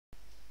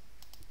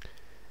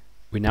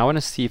We now want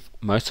to see if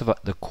most of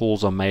the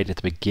calls are made at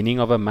the beginning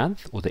of a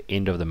month or the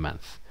end of the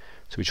month.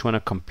 So we just want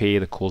to compare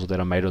the calls that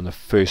are made on the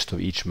first of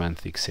each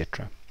month,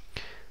 etc.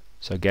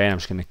 So again, I'm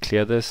just going to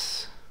clear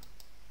this.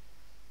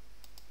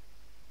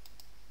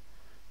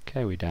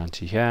 Okay, we're down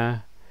to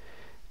here.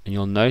 And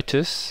you'll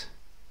notice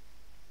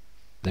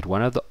that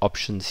one of the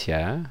options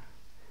here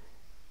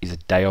is a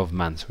day of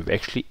month. We've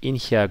actually in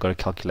here got a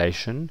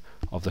calculation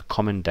of the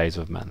common days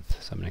of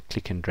month. So I'm going to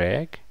click and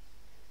drag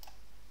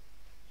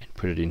and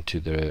put it into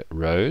the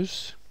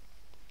rows.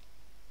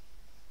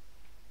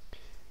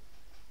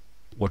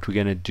 What we're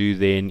going to do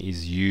then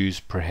is use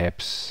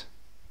perhaps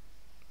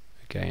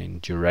again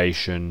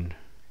duration.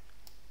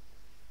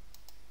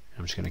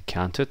 I'm just going to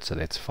count it, so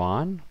that's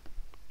fine.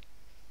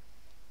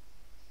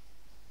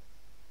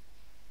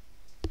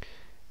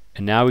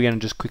 And now we're going to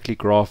just quickly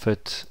graph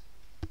it.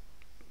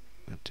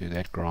 We'll do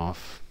that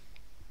graph.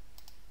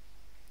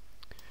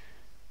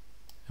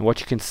 And what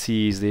you can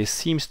see is there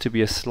seems to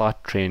be a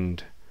slight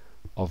trend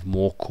of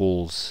more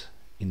calls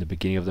in the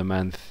beginning of the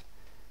month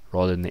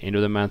rather than the end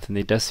of the month, and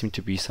there does seem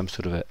to be some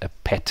sort of a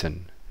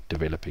pattern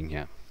developing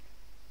here.